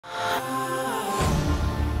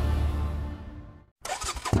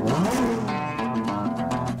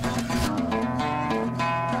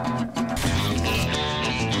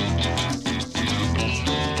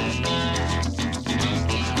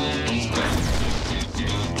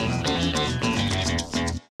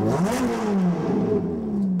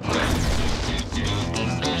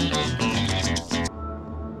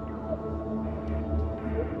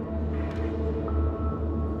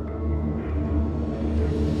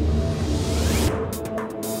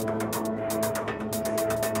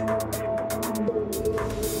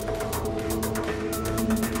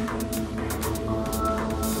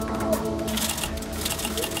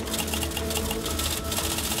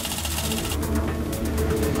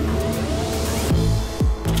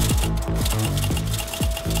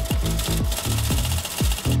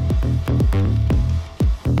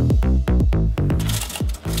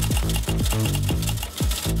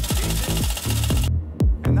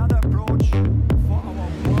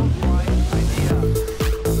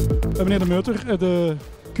Meneer de Meuter, de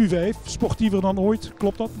Q5, sportiever dan ooit,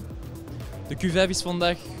 klopt dat? De Q5 is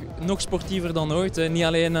vandaag nog sportiever dan ooit. Niet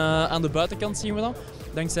alleen aan de buitenkant zien we dat.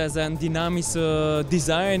 Dankzij zijn dynamische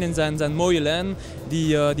design en zijn mooie lijn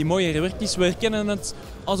die mooi herwerkt is. We herkennen het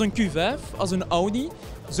als een Q5, als een Audi.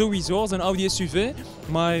 Sowieso als een Audi SUV,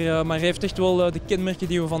 maar hij heeft echt wel de kenmerken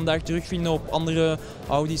die we vandaag terugvinden op andere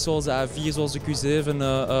Audi's zoals de A4, zoals de Q7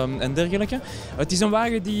 en dergelijke. Het is een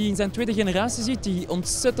wagen die in zijn tweede generatie zit, die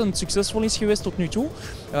ontzettend succesvol is geweest tot nu toe.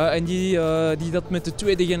 En die dat met de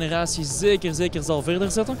tweede generatie zeker zal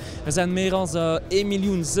verder zetten. Er zijn meer dan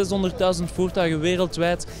 1.600.000 voertuigen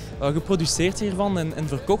wereldwijd geproduceerd hiervan en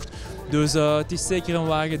verkocht. Dus het is zeker een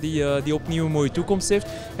wagen die opnieuw een mooie toekomst heeft.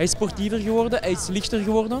 Hij is sportiever geworden, hij is lichter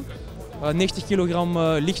geworden. 90 kilogram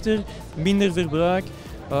lichter, minder verbruik,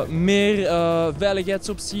 meer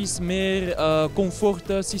veiligheidsopties, meer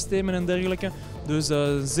comfortsystemen en dergelijke. Dus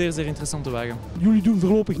een zeer interessante wagen. Jullie doen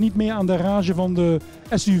voorlopig niet mee aan de rage van de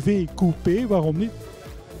SUV coupé, waarom niet?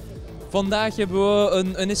 Vandaag hebben we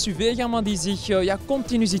een SUV-gamma die zich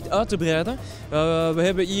continu zit uit te breiden. We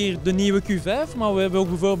hebben hier de nieuwe Q5, maar we hebben ook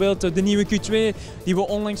bijvoorbeeld de nieuwe Q2 die we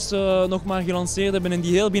onlangs nog maar gelanceerd hebben en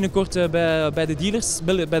die heel binnenkort bij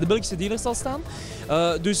de Belgische dealers zal staan.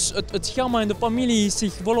 Dus het gamma in de familie is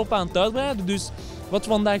zich volop aan het uitbreiden. Dus wat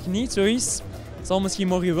vandaag niet zo is, zal misschien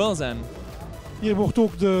morgen wel zijn. Hier wordt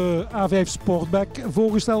ook de A5 Sportback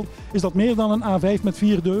voorgesteld. Is dat meer dan een A5 met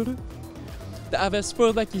 4 deuren? De A5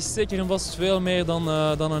 Sportback is zeker en vast veel meer dan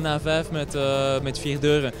een A5 met 4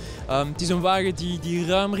 deuren. Het is een wagen die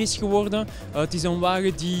ruimer is geworden. Het is een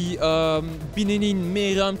wagen die binnenin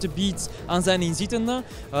meer ruimte biedt aan zijn inzittenden.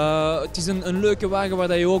 Het is een leuke wagen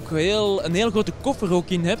waar je ook een heel grote koffer ook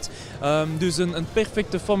in hebt. Dus een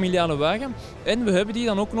perfecte familiale wagen. En we hebben die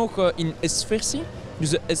dan ook nog in S-versie, dus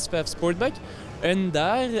de S5 Sportback. En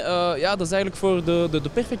daar, dat is eigenlijk voor de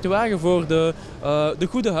perfecte wagen voor de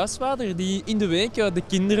goede huisvader die in de week de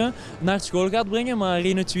kinderen naar school gaat brengen, maar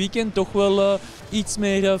in het weekend toch wel iets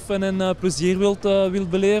meer fun en plezier wilt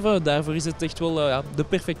beleven. Daarvoor is het echt wel de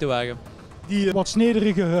perfecte wagen. Die wat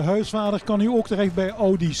snederige huisvader kan nu ook terecht bij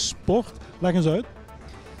Audi Sport. Leg eens uit.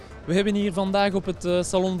 We hebben hier vandaag op het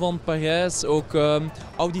Salon van Parijs ook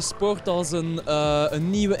Audi Sport als een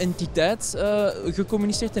nieuwe entiteit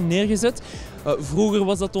gecommuniceerd en neergezet. Vroeger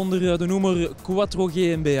was dat onder de noemer Quattro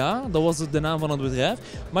GmbH, dat was de naam van het bedrijf.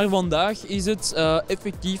 Maar vandaag is het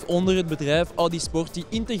effectief onder het bedrijf Audi Sport, die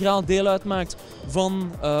integraal deel uitmaakt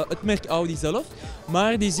van het merk Audi zelf.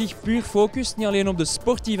 Maar die zich puur focust niet alleen op de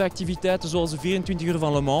sportieve activiteiten zoals de 24 uur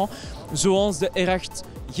van Le Mans, zoals de R8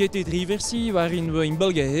 GT3-versie, waarin we in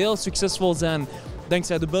België heel succesvol zijn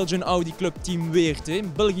dankzij de Belgian Audi Club Team Weert,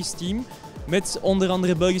 een Belgisch team. Met onder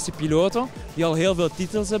andere Belgische piloten die al heel veel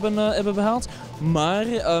titels hebben behaald, maar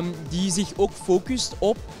die zich ook focust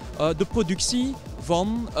op de productie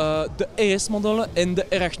van de RS-modellen en de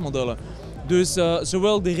R8-modellen. Dus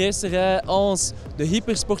zowel de racerij als de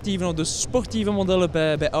hypersportieve of de sportieve modellen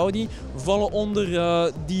bij Audi vallen onder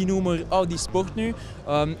die noemer Audi Sport nu.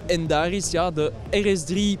 En daar is de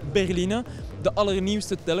RS3 Berline de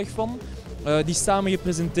allernieuwste telg van. Die samen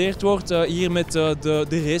gepresenteerd wordt hier met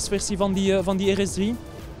de raceversie van die RS3.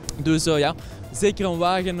 Dus zeker een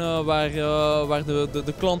wagen waar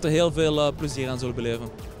de klanten heel veel plezier aan zullen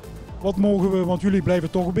beleven. Wat mogen we, want jullie blijven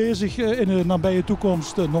toch bezig, in de nabije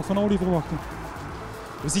toekomst nog van Audi verwachten?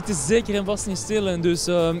 We zitten zeker en vast niet stil en dus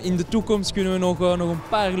in de toekomst kunnen we nog een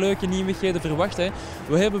paar leuke nieuwigheden verwachten.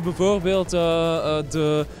 We hebben bijvoorbeeld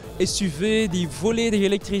de SUV die volledig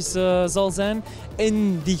elektrisch zal zijn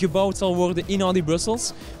en die gebouwd zal worden in Audi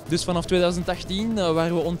Brussels. Dus vanaf 2018,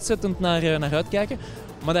 waar we ontzettend naar uitkijken.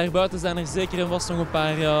 Maar daarbuiten zijn er zeker en vast nog een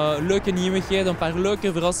paar leuke nieuwigheden, een paar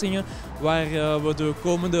leuke verrassingen waar we de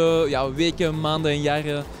komende weken, maanden en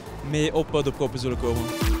jaren mee op de proppen zullen komen.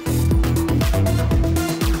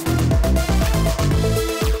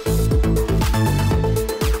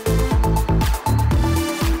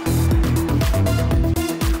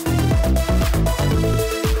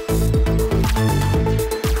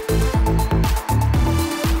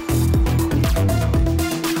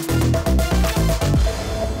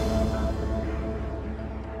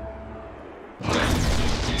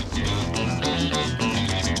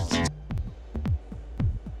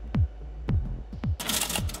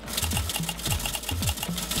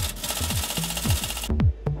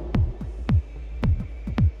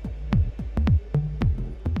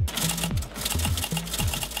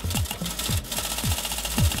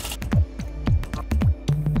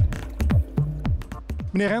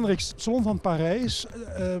 Meneer Hendricks, Salon van Parijs,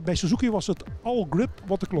 bij Suzuki was het all grip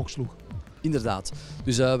wat de klok sloeg. Inderdaad.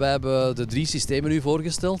 Dus wij hebben de 3 systemen nu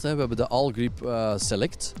voorgesteld. Hè. We hebben de All Grip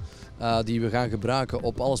Select. Die we gaan gebruiken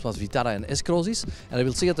op alles wat Vitara en S-Cross is. En dat wil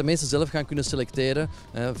zeggen dat de mensen zelf gaan kunnen selecteren.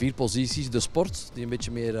 4 posities, de sport, die een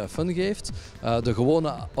beetje meer fun geeft. De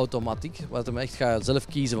gewone automatiek, wat hem echt gaat zelf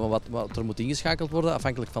kiezen van wat er moet ingeschakeld worden,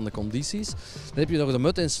 afhankelijk van de condities. Dan heb je nog de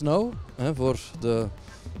mud en snow, voor de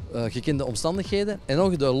gekende omstandigheden. En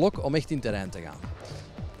nog de lock om echt in terrein te gaan.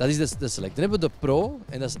 Dat is de select. Dan hebben we de Pro,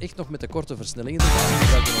 en dat is echt nog met de korte versnellingen.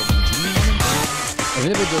 En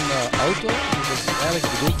dan hebben we de auto, dat is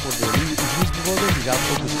eigenlijk bedoeld voor de nieuwe hybrids bijvoorbeeld. Die gaat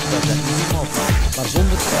ook beschikbaar zijn minimaal, maar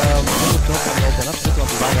zonder knop en op en afzetten, want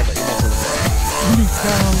die wagen gaat dat eenmaal zelf. Jullie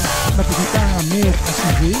gaan met de Vitara meer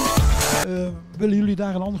SUV. Willen jullie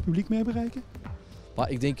daar een ander publiek mee bereiken? Maar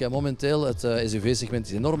ik denk momenteel het SUV-segment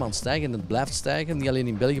is enorm aan het stijgen en het blijft stijgen, niet alleen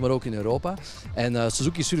in België maar ook in Europa. En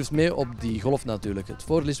Suzuki surft mee op die golf natuurlijk. Het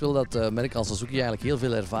voordeel is wel dat het merk als Suzuki eigenlijk heel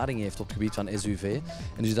veel ervaring heeft op het gebied van SUV.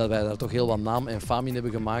 En dus dat wij daar toch heel wat naam en faam in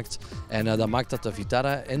hebben gemaakt. En dat maakt dat de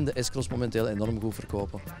Vitara en de S-Cross momenteel enorm goed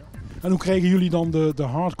verkopen. En hoe krijgen jullie dan de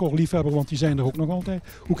hardcore liefhebber, want die zijn er ook nog altijd,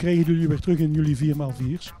 hoe krijgen jullie weer terug in jullie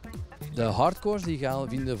 4x4's? De hardcores die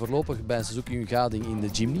vinden voorlopig bij Suzuki hun gading in de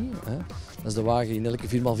Jimny. Dat is de wagen in elke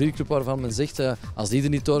 4x4 club waarvan men zegt, als die er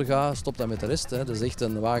niet doorgaat, stop dan met de rest. Dat is echt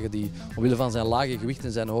een wagen die omwille van zijn lage gewicht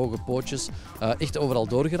en zijn hoge pootjes echt overal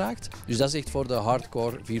doorgeraakt. Dus dat is echt voor de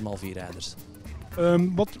hardcore 4x4 rijders.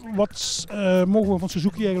 Wat mogen we van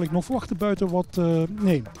Suzuki eigenlijk nog verwachten buiten wat...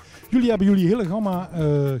 nee, jullie hebben jullie hele gamma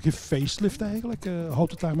gefacelift eigenlijk.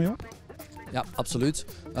 Houdt het daarmee op? Ja, absoluut.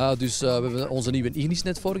 Dus we hebben onze nieuwe Ignis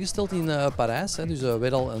net voorgesteld in Parijs. Dus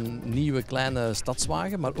weer al een nieuwe kleine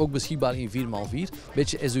stadswagen, maar ook beschikbaar in 4x4.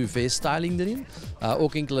 Beetje SUV-styling erin.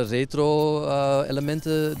 Ook enkele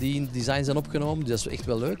retro-elementen die in het design zijn opgenomen, dus dat is echt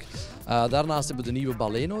wel leuk. Daarnaast hebben we de nieuwe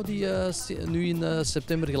Baleno die nu in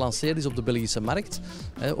september gelanceerd is op de Belgische markt.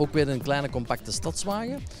 Ook weer een kleine compacte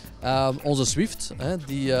stadswagen. Onze Swift,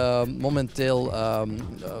 die momenteel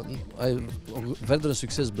verder een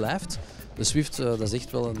succes blijft. De Swift, dat is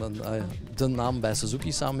echt wel de naam bij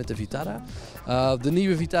Suzuki samen met de Vitara. De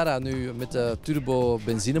nieuwe Vitara nu met de turbo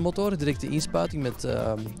benzinemotor, directe inspuiting met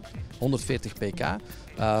 140 pk.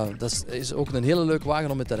 Dat is ook een hele leuke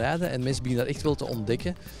wagen om mee te rijden en mensen beginnen dat echt wel te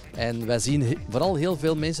ontdekken. En wij zien vooral heel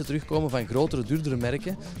veel mensen terugkomen van grotere, duurdere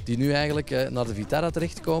merken die nu eigenlijk naar de Vitara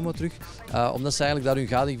terechtkomen terug. Omdat ze eigenlijk daar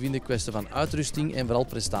hun gading vinden, kwestie van uitrusting en vooral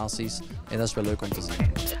prestaties. En dat is wel leuk om te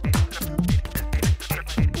zien.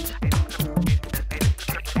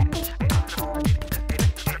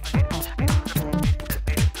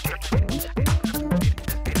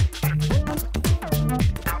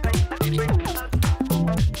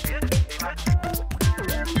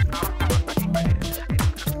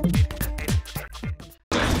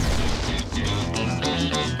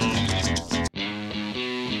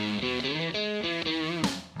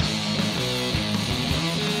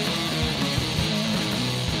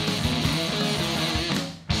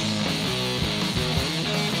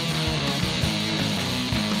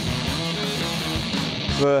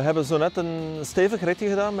 We hebben zo net een stevig ritje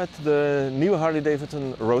gedaan met de nieuwe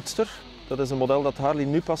Harley-Davidson Roadster. Dat is een model dat Harley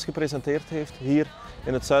nu pas gepresenteerd heeft hier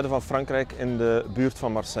in het zuiden van Frankrijk in de buurt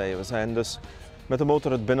van Marseille. We zijn dus met de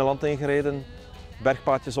motor het binnenland ingereden,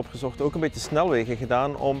 bergpaadjes opgezocht, ook een beetje snelwegen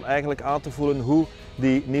gedaan om eigenlijk aan te voelen hoe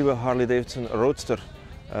die nieuwe Harley-Davidson Roadster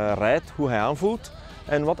rijdt, hoe hij aanvoelt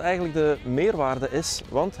en wat eigenlijk de meerwaarde is,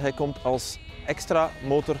 want hij komt als extra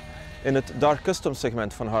motor in het Dark Custom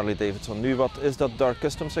segment van Harley-Davidson. Nu, wat is dat Dark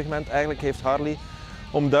Custom segment? Eigenlijk heeft Harley,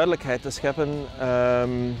 om duidelijkheid te scheppen,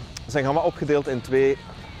 zijn gamma opgedeeld in 2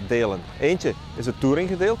 delen. Eentje is het touring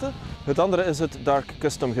gedeelte, het andere is het Dark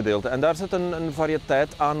Custom gedeelte. En daar zit een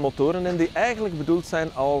variëteit aan motoren in die eigenlijk bedoeld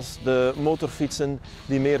zijn als de motorfietsen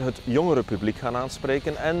die meer het jongere publiek gaan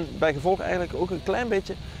aanspreken. En bij gevolg eigenlijk ook een klein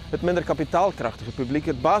beetje het minder kapitaalkrachtige publiek.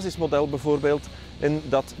 Het basismodel bijvoorbeeld in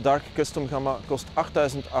dat Dark Custom gamma kost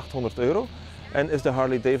 €8.800 en is de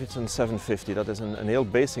Harley-Davidson 750. Dat is een heel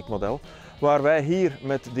basic model. Waar wij hier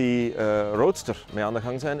met die Roadster mee aan de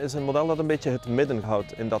gang zijn, is een model dat een beetje het midden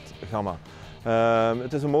houdt in dat gamma.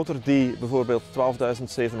 Het is een motor die bijvoorbeeld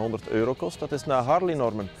 €12.700 kost. Dat is naar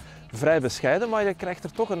Harley-normen vrij bescheiden, maar je krijgt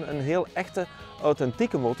er toch een heel echte,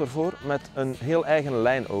 authentieke motor voor met een heel eigen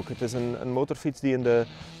lijn ook. Het is een motorfiets die in de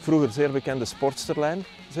vroeger zeer bekende Sportsterlijn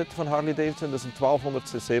zit van Harley-Davidson. Dus een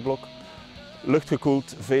 1200cc blok,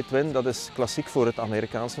 luchtgekoeld V-twin, dat is klassiek voor het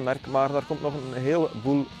Amerikaanse merk, maar daar komt nog een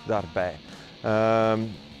heleboel daarbij.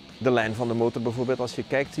 De lijn van de motor bijvoorbeeld, als je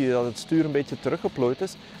kijkt zie je dat het stuur een beetje teruggeplooid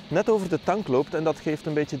is, net over de tank loopt en dat geeft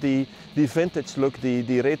een beetje die vintage look,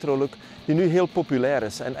 die retro look die nu heel populair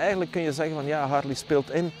is. En eigenlijk kun je zeggen van ja, Harley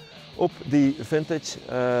speelt in op die vintage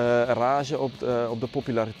rage, op de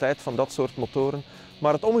populariteit van dat soort motoren.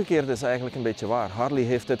 Maar het omgekeerde is eigenlijk een beetje waar. Harley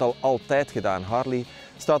heeft dit al altijd gedaan. Harley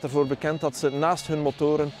staat ervoor bekend dat ze naast hun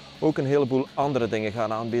motoren ook een heleboel andere dingen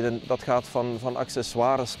gaan aanbieden. Dat gaat van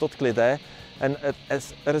accessoires tot kledij. En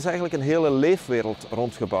er is eigenlijk een hele leefwereld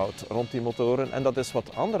rondgebouwd rond die motoren. En dat is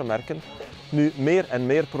wat andere merken nu meer en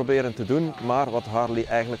meer proberen te doen, maar wat Harley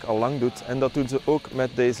eigenlijk al lang doet. En dat doen ze ook met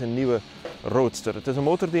deze nieuwe Roadster. Het is een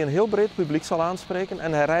motor die een heel breed publiek zal aanspreken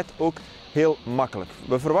en hij rijdt ook heel makkelijk.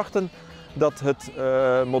 We verwachten dat het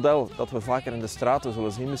model dat we vaker in de straten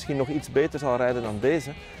zullen zien misschien nog iets beter zal rijden dan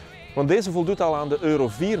deze. Want deze voldoet al aan de Euro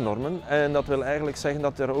 4 normen en dat wil eigenlijk zeggen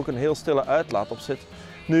dat er ook een heel stille uitlaat op zit.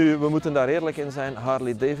 Nu, we moeten daar eerlijk in zijn,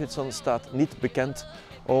 Harley-Davidson staat niet bekend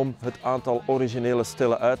om het aantal originele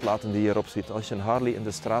stille uitlaten die je hierop ziet. Als je een Harley in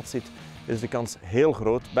de straat ziet, is de kans heel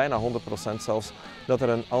groot, bijna 100% zelfs, dat er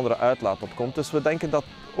een andere uitlaat op komt. Dus we denken dat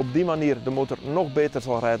op die manier de motor nog beter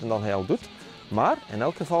zal rijden dan hij al doet. Maar in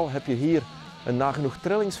elk geval heb je hier een nagenoeg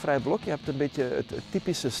trillingsvrij blok. Je hebt een beetje het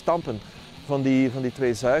typische stampen van die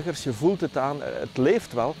twee zuigers. Je voelt het aan, het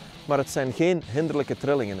leeft wel, maar het zijn geen hinderlijke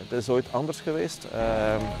trillingen. Het is ooit anders geweest.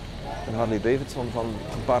 Een Harley-Davidson van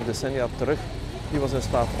een paar decennia terug, die was in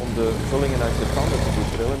staat om de vullingen uit je tanden te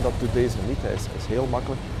doen trillen. Dat doet deze niet. Hij is heel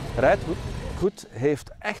makkelijk. Rijdt goed,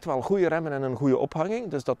 heeft echt wel goede remmen en een goede ophanging.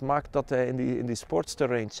 Dus dat maakt dat hij in die Sportster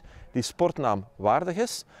range die sportnaam waardig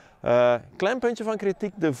is. Klein puntje van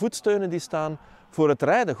kritiek, de voetsteunen die staan voor het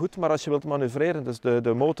rijden goed, maar als je wilt manoeuvreren, dus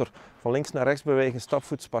de motor van links naar rechts bewegen,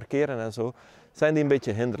 stapvoets parkeren en zo, zijn die een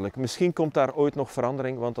beetje hinderlijk. Misschien komt daar ooit nog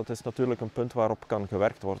verandering, want dat is natuurlijk een punt waarop kan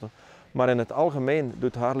gewerkt worden. Maar in het algemeen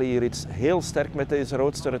doet Harley hier iets heel sterk met deze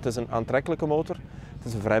Roadster. Het is een aantrekkelijke motor, het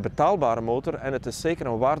is een vrij betaalbare motor en het is zeker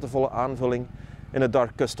een waardevolle aanvulling in het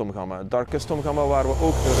Dark Custom gamma. Het Dark Custom gamma waar we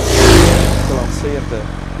ook de gelanceerde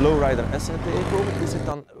Lowrider SNTE komen, die zit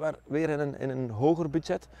dan weer in een hoger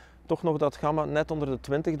budget. Toch nog dat gamma net onder de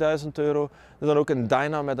 €20.000. Er is dan ook een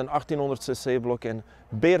Dyna met een 1800cc blok in.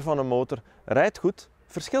 Beer van een motor, rijdt goed,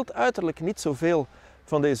 verschilt uiterlijk niet zoveel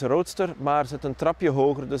van deze Roadster, maar zit een trapje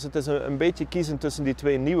hoger. Dus het is een beetje kiezen tussen die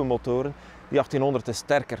twee nieuwe motoren. Die 1800 is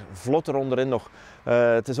sterker, vlotter onderin nog.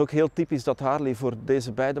 Het is ook heel typisch dat Harley voor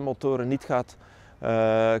deze beide motoren niet gaat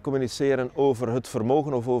communiceren over het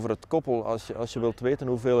vermogen of over het koppel. Als je wilt weten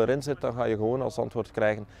hoeveel erin zit, dan ga je gewoon als antwoord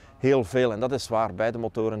krijgen heel veel. En dat is waar, beide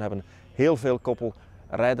motoren hebben heel veel koppel,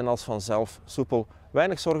 rijden als vanzelf, soepel,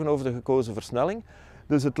 weinig zorgen over de gekozen versnelling.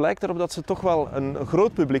 Dus het lijkt erop dat ze toch wel een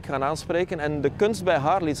groot publiek gaan aanspreken. En de kunst bij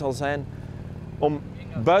Harley zal zijn om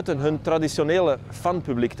buiten hun traditionele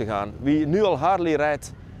fanpubliek te gaan. Wie nu al Harley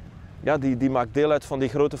rijdt, ja, die maakt deel uit van die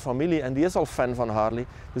grote familie en die is al fan van Harley.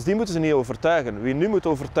 Dus die moeten ze niet overtuigen. Wie nu moet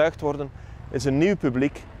overtuigd worden is een nieuw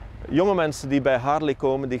publiek. Jonge mensen die bij Harley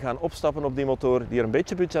komen, die gaan opstappen op die motor, die er een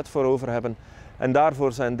beetje budget voor over hebben. En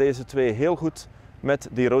daarvoor zijn deze twee heel goed, met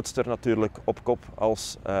die Roadster natuurlijk op kop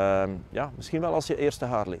als, ja, misschien wel als je eerste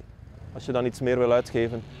Harley. Als je dan iets meer wil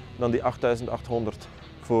uitgeven dan die 8800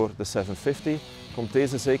 voor de 750, komt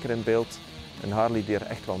deze zeker in beeld. Een Harley die er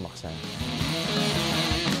echt wel mag zijn.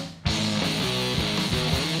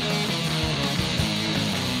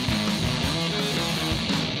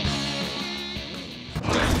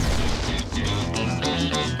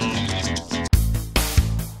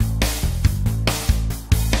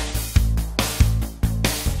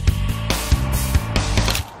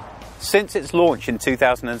 Since its launch in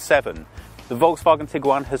 2007, the Volkswagen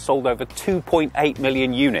Tiguan has sold over 2.8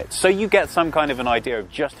 million units. So you get some kind of an idea of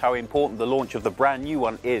just how important the launch of the brand new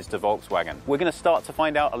one is to Volkswagen. We're going to start to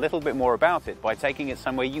find out a little bit more about it by taking it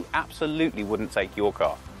somewhere you absolutely wouldn't take your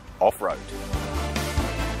car, off-road.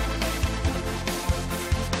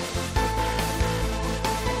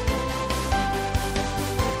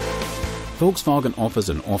 Volkswagen offers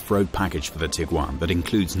an off-road package for the Tiguan that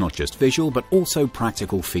includes not just visual but also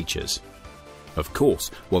practical features. Of course,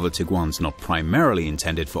 while the Tiguan's not primarily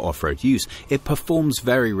intended for off-road use, it performs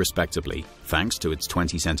very respectably, thanks to its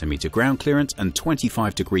 20cm ground clearance and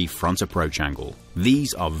 25-degree front approach angle.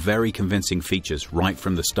 These are very convincing features right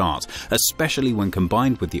from the start, especially when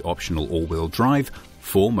combined with the optional all-wheel drive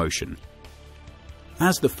 4Motion.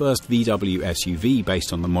 As the first VW SUV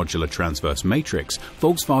based on the modular transverse matrix,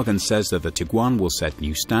 Volkswagen says that the Tiguan will set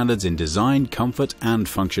new standards in design, comfort and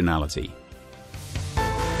functionality.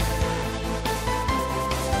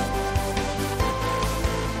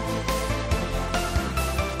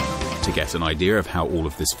 To get an idea of how all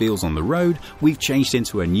of this feels on the road, we've changed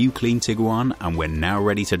into a new clean Tiguan and we're now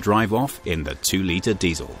ready to drive off in the 2-litre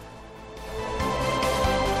diesel.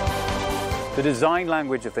 The design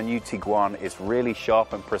language of the new Tiguan is really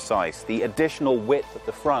sharp and precise. The additional width at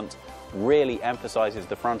the front really emphasizes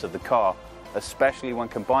the front of the car, especially when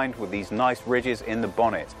combined with these nice ridges in the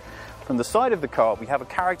bonnet. From the side of the car, we have a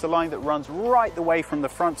character line that runs right the way from the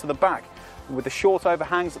front to the back. With the short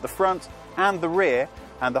overhangs at the front and the rear,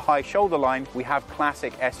 and the high shoulder line, we have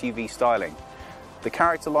classic SUV styling. The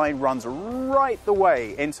character line runs right the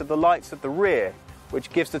way into the lights at the rear,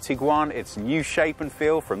 which gives the Tiguan its new shape and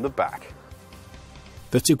feel from the back.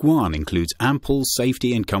 The Tiguan includes ample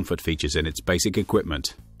safety and comfort features in its basic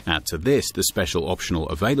equipment. Add to this the special optional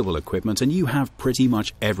available equipment and you have pretty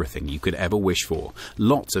much everything you could ever wish for.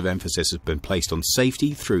 Lots of emphasis has been placed on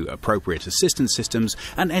safety through appropriate assistance systems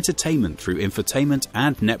and entertainment through infotainment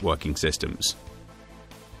and networking systems.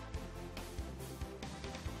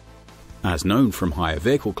 As known from higher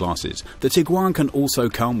vehicle classes, the Tiguan can also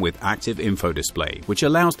come with active info display, which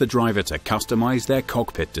allows the driver to customize their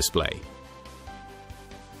cockpit display.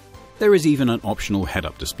 There is even an optional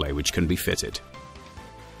head-up display which can be fitted.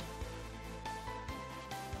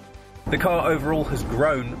 The car overall has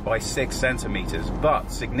grown by 6 centimeters,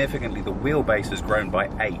 but significantly the wheelbase has grown by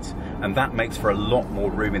 8, and that makes for a lot more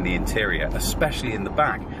room in the interior, especially in the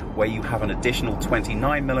back, where you have an additional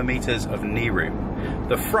 29 millimeters of knee room.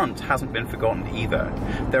 The front hasn't been forgotten either.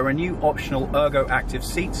 There are new optional ergo active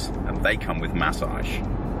seats, and they come with massage.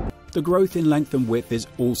 The growth in length and width is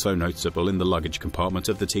also noticeable in the luggage compartment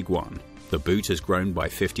of the Tiguan. The boot has grown by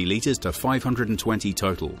 50 litres to 520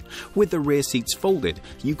 total. With the rear seats folded,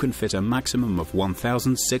 you can fit a maximum of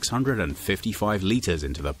 1,655 litres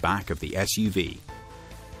into the back of the SUV.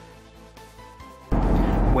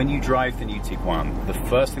 When you drive the new Tiguan, the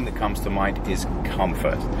first thing that comes to mind is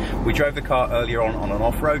comfort. We drove the car earlier on an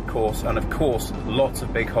off-road course, and of course, lots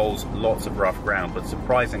of big holes, lots of rough ground, but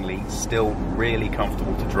surprisingly, still really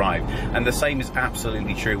comfortable to drive. And the same is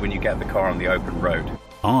absolutely true when you get the car on the open road.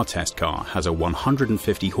 Our test car has a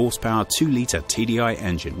 150 horsepower 2-litre TDI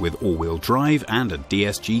engine with all-wheel drive and a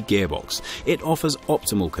DSG gearbox. It offers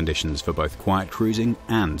optimal conditions for both quiet cruising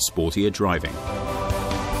and sportier driving.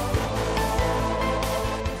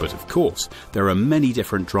 But of course, there are many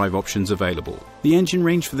different drive options available. The engine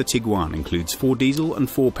range for the Tiguan includes 4 diesel and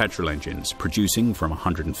 4 petrol engines, producing from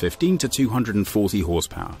 115 to 240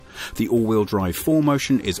 horsepower. The all-wheel drive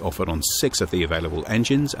 4Motion is offered on 6 of the available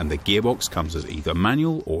engines, and the gearbox comes as either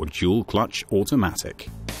manual or dual-clutch automatic.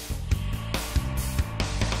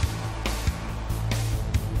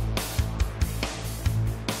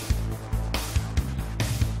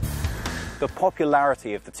 The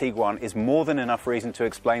popularity of the Tiguan is more than enough reason to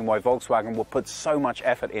explain why Volkswagen will put so much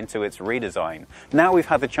effort into its redesign. Now we've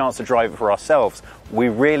had the chance to drive it for ourselves, we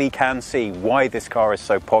really can see why this car is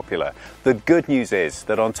so popular. The good news is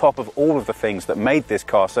that on top of all of the things that made this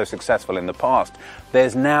car so successful in the past,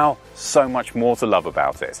 there's now so much more to love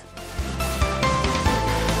about it.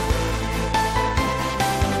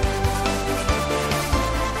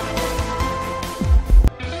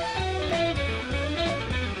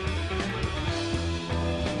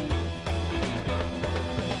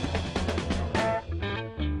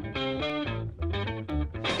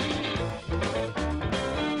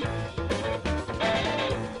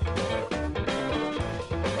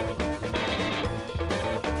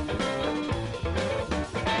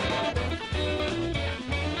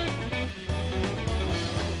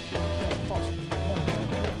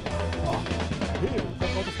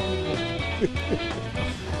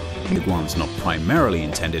 Tiguan's not primarily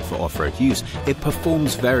intended for off-road use, it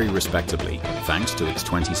performs very respectably, thanks to its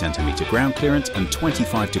 20cm ground clearance and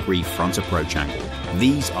 25-degree front approach angle.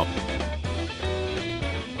 These are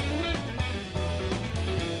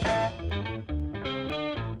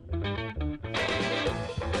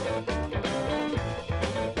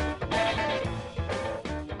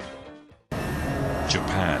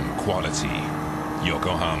Japan quality,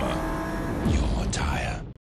 Yokohama.